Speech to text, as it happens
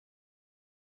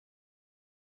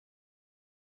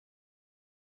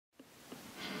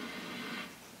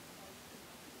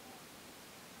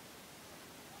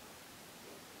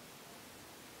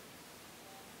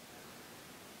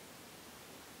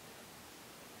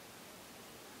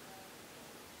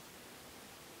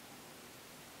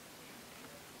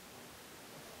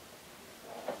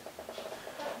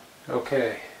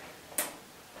Okay,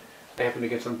 I happened to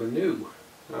get something new.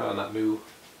 Not new,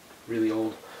 really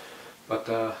old, but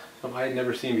something I had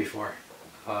never seen before.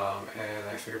 And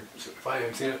I figured if I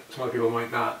hadn't seen it, some other people might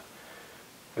not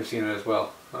have seen it as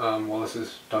well. While this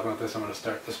is talking about this, I'm going to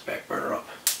start this back burner up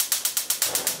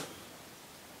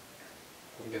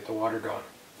and get the water going.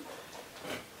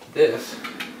 This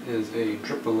is a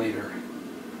Drip-O-Lator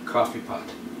coffee pot.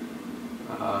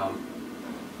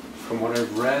 From what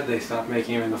I've read, they stopped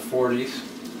making them in the 40s,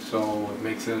 so it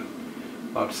makes it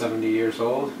about 70 years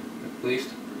old at least.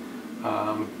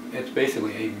 It's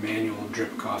basically a manual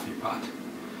drip coffee pot.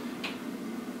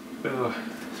 So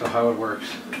how it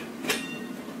works: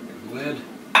 lid,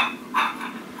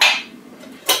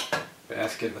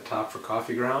 basket in the top for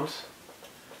coffee grounds.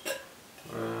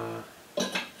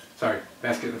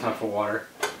 Basket in the top for water,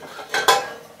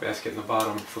 basket in the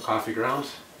bottom for coffee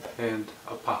grounds, and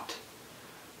a pot.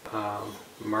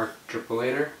 Marked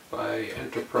Dripolator by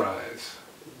Enterprise,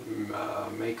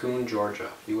 Macon, Georgia,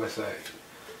 USA.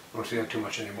 I don't see that too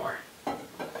much anymore.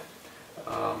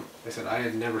 I said I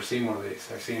had never seen one of these.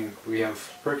 We have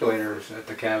percolators at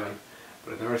the cabin,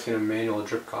 but I've never seen a manual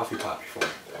drip coffee pot before.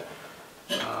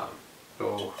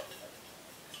 So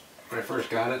when I first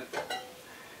got it,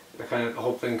 the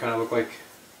whole thing kind of looked like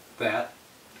that.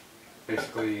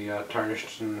 Basically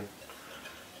tarnished and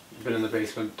been in the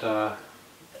basement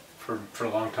for a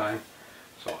long time.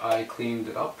 So I cleaned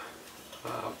it up,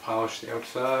 polished the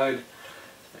outside,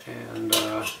 and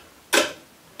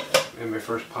made my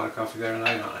first pot of coffee there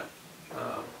tonight on it.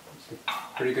 It's in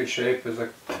pretty good shape. There's a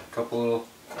couple little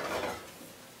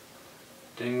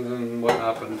dings and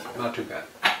whatnot, but not too bad.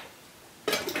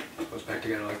 Goes back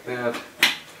together like that,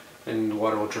 and the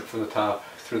water will drip from the top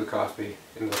through the coffee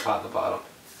into the pot in the bottom.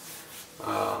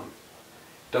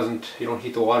 You don't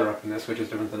heat the water up in this, which is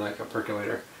different than like a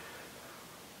percolator.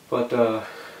 But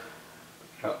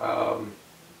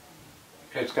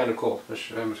it's kind of cool. I'm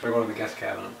just going to go to the guest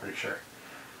cabin, I'm pretty sure.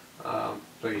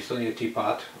 So you still need a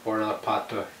teapot or another pot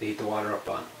to heat the water up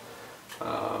on.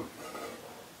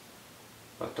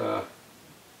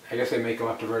 I guess they make them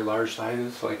up to very large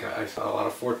sizes. Like I saw a lot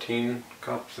of 14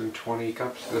 cups and 20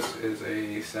 cups. This is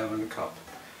a 7-cup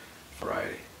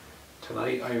variety.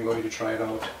 Tonight I am going to try it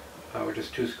out with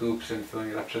just 2 scoops and filling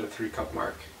it up to the 3-cup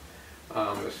mark.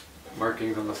 There's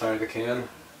markings on the side of the can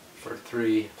for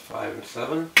 3, 5, and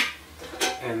 7.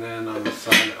 And then on the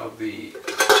side of the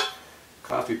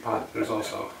coffee pot there's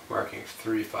also markings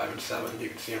 3, 5, and 7. You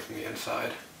can see them from the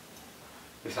inside.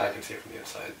 At least I can see it from the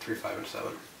inside. 3, 5, and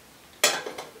 7.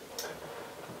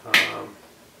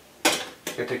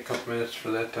 It's going to take a couple minutes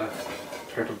for that to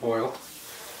start to boil.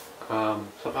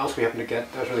 Something else we happened to get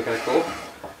that was really kind of cool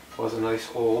was a nice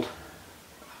old,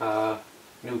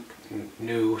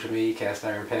 new to me cast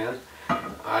iron pan.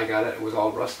 I got it, it was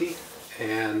all rusty,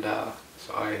 and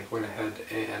so I went ahead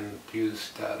and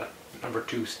used number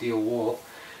 2 steel wool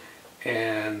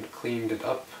and cleaned it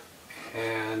up,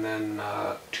 and then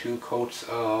 2 coats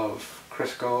of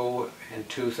Crisco and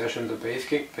 2 sessions of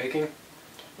baking,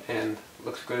 and it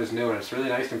looks good as new, and it's really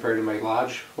nice compared to my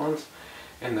Lodge ones,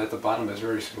 and that the bottom is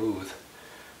very smooth.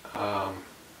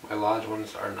 My Lodge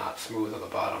ones are not smooth at the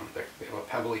bottom. They have a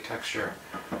pebbly texture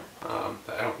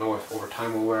that I don't know if over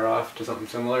time will wear off to something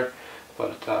similar,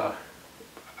 but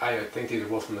I think these are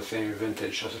both from the same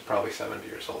vintage. This is probably 70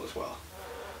 years old as well.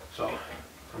 So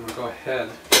I'm going to go ahead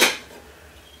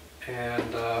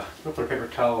and I'm going to put a paper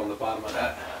towel on the bottom of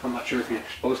that. I'm not sure if you're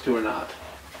supposed to or not.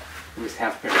 At least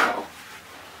half a paper towel.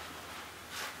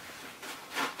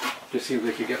 Just seems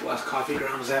like you get less coffee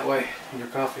grounds that way in your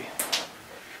coffee.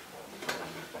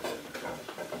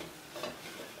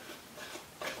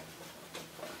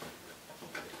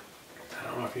 I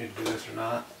don't know if you need to do this or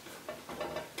not.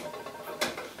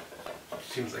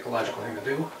 Seems like a logical thing to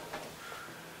do.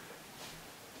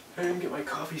 And get my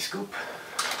coffee scoop.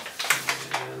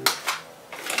 And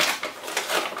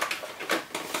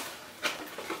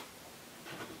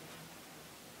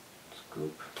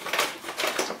scoop.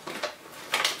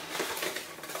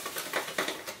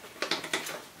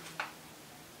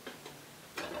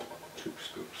 2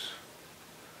 scoops.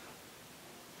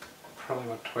 Probably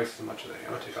about twice as much as I'm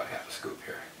going to take out half a scoop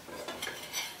here.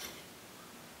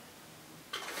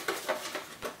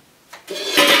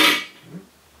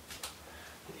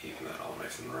 Even that all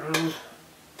nice and round.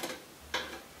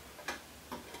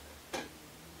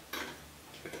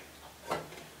 Okay.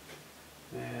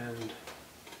 And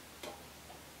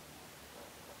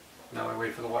now I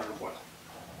wait for the water to boil.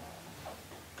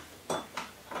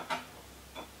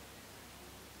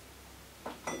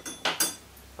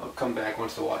 I'll come back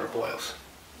once the water boils.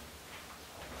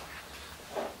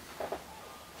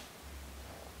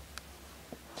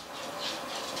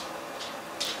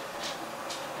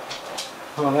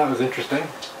 Well, that was interesting.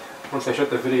 Once I shut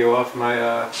the video off,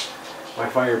 my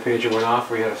fire pager went off.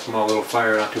 We had a small little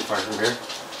fire not too far from here.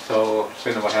 So it's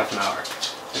been about half an hour.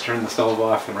 I turned the stove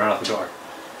off and ran out the door.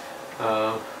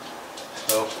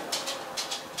 So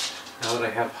now that I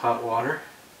have hot water,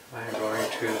 I'm going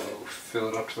to fill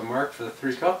it up to the mark for the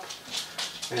 3 cup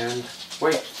and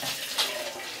wait.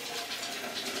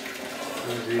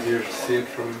 It's easier to see it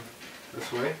from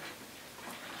this way.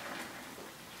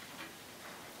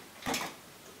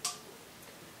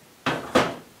 Put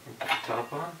the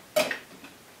top on.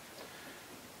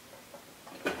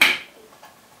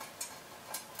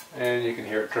 And you can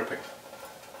hear it dripping.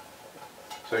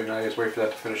 So now you just wait for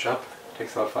that to finish up. It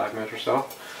takes about 5 minutes or so.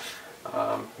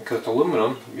 Because it's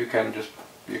aluminum, you can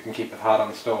keep it hot on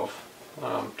the stove.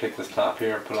 Take this top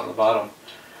here and put it on the bottom.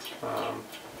 I'm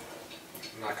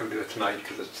not going to do it tonight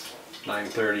because it's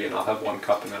 9:30 and I'll have 1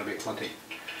 cup and that'll be plenty.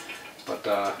 But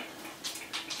now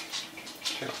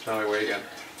I wait again.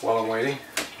 While I'm waiting,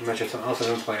 I mentioned something else I've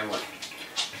been playing with.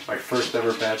 My first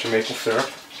ever batch of maple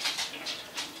syrup.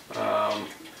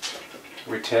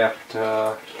 We tapped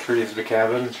trees at the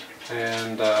cabin,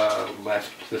 and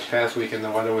this past weekend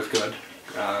the weather was good.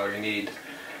 You need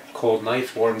cold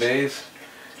nights, warm days,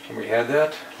 and we had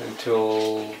that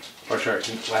until,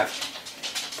 last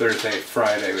Thursday,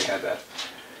 Friday we had that.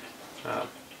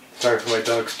 Sorry for my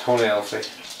dog's toenails, they're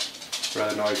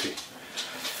rather noisy.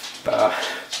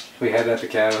 We had that at the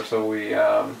cabin, so we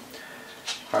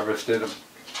harvested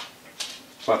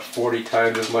about 40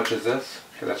 times as much as this.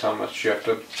 That's how much you have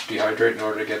to dehydrate in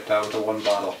order to get down to 1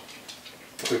 bottle.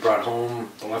 We brought home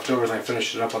the leftovers and I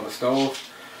finished it up on the stove.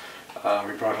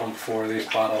 We brought home 4 of these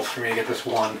bottles for me to get this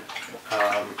one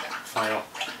final.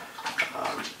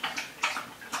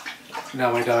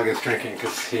 Now my dog is drinking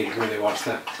because he really wants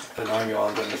to annoy me while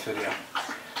I'm doing this video.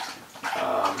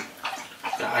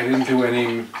 I didn't do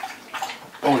any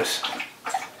bonus.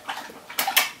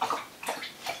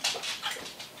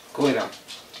 Go lay down.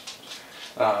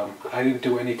 I didn't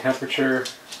do any temperature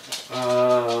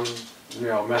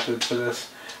method for this.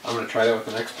 I'm going to try that with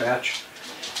the next batch.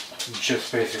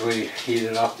 Just basically heat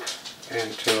it up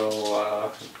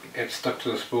until it stuck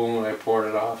to the spoon when I poured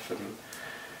it off, and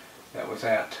that was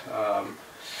that.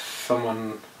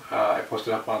 I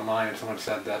posted up online and someone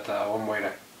said that one way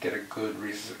to get a good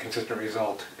consistent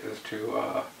result is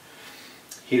to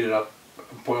heat it up,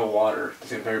 boil water, the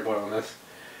same time you're boiling this,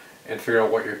 and figure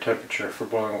out what your temperature for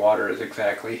boiling water is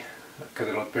exactly, because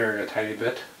it'll vary a tiny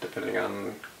bit depending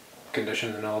on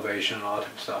conditions and elevation and all that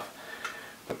type of stuff.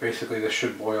 But basically this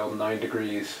should boil 9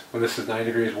 degrees. When this is 9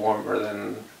 degrees warmer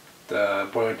than the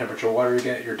boiling temperature of water you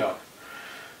get, you're done.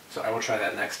 So I will try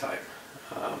that next time.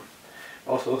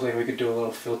 Also looks like we could do a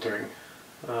little filtering.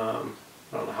 I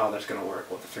don't know how that's going to work,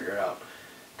 we'll have to figure it out.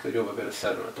 Because we do have a bit of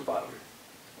sediment at the bottom.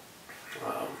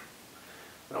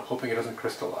 And I'm hoping it doesn't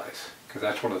crystallize, because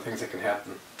that's one of the things that can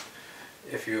happen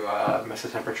if you mess the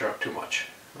temperature up too much.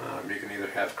 You can either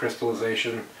have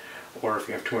crystallization, or if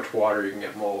you have too much water you can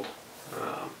get mold.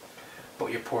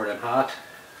 But you pour it in hot,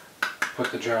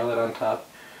 put the jar lid on top,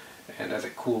 and as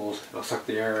it cools it'll suck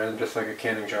the air in just like a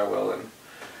canning jar will, and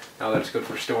now that's good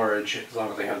for storage as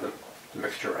long as they have the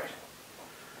mixture right.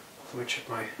 So let me check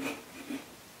my...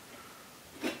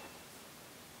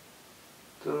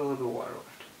 Still a little bit of water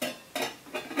left.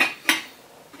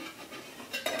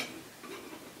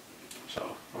 So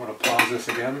I'm going to pause this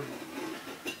again.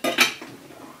 I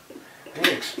think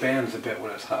it expands a bit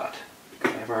when it's hot. I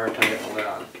have a hard time getting the lid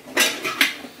on.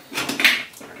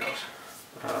 There it goes.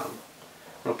 I'm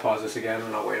going to pause this again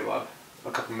and I'll wait about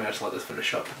a couple minutes and let this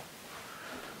finish up.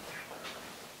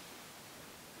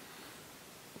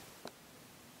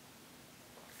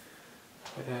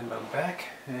 And I'm back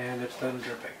and it's done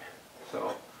dripping.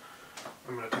 So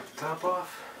I'm going to take the top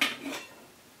off,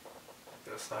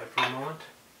 put it aside for a moment,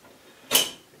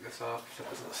 take this off, set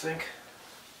this in the sink,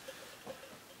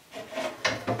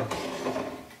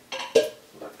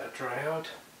 let that dry out,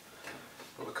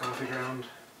 pull the coffee ground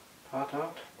pot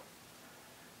out,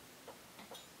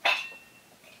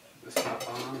 put this top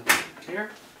on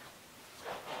here,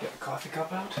 get the coffee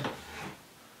cup out.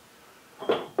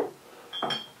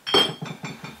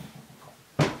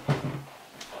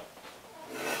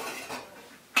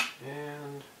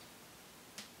 And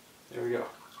there we go.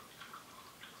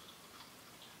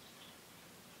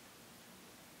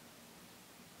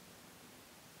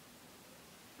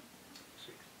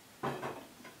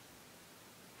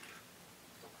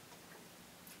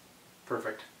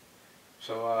 Perfect.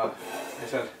 So, like I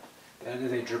said, that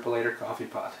is a Dripolator coffee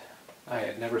pot. I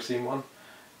had never seen one.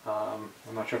 I'm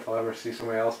not sure if I'll ever see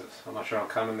somebody else's. I'm not sure how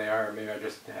common they are, or maybe I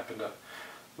just happen to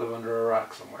live under a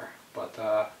rock somewhere.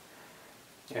 But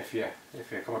if you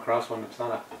come across one, it's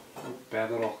not a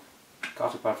bad little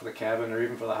coffee pot for the cabin or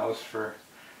even for the house for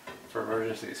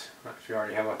emergencies. If you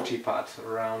already have a teapot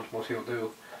around, most people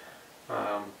do.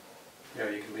 You know,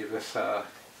 you can leave this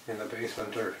in the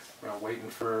basement or waiting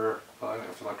for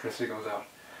if electricity goes out,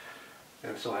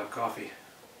 and still have coffee.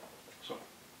 So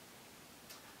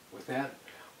with that,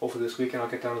 hopefully this weekend I'll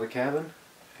get down to the cabin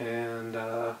and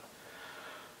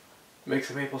make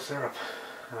some maple syrup.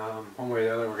 One way or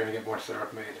the other, we're going to get more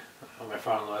syrup made. My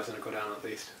father-in-law is going to go down at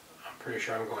least. I'm pretty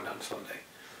sure I'm going down Sunday.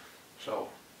 So,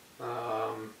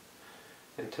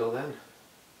 until then,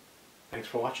 thanks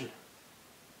for watching.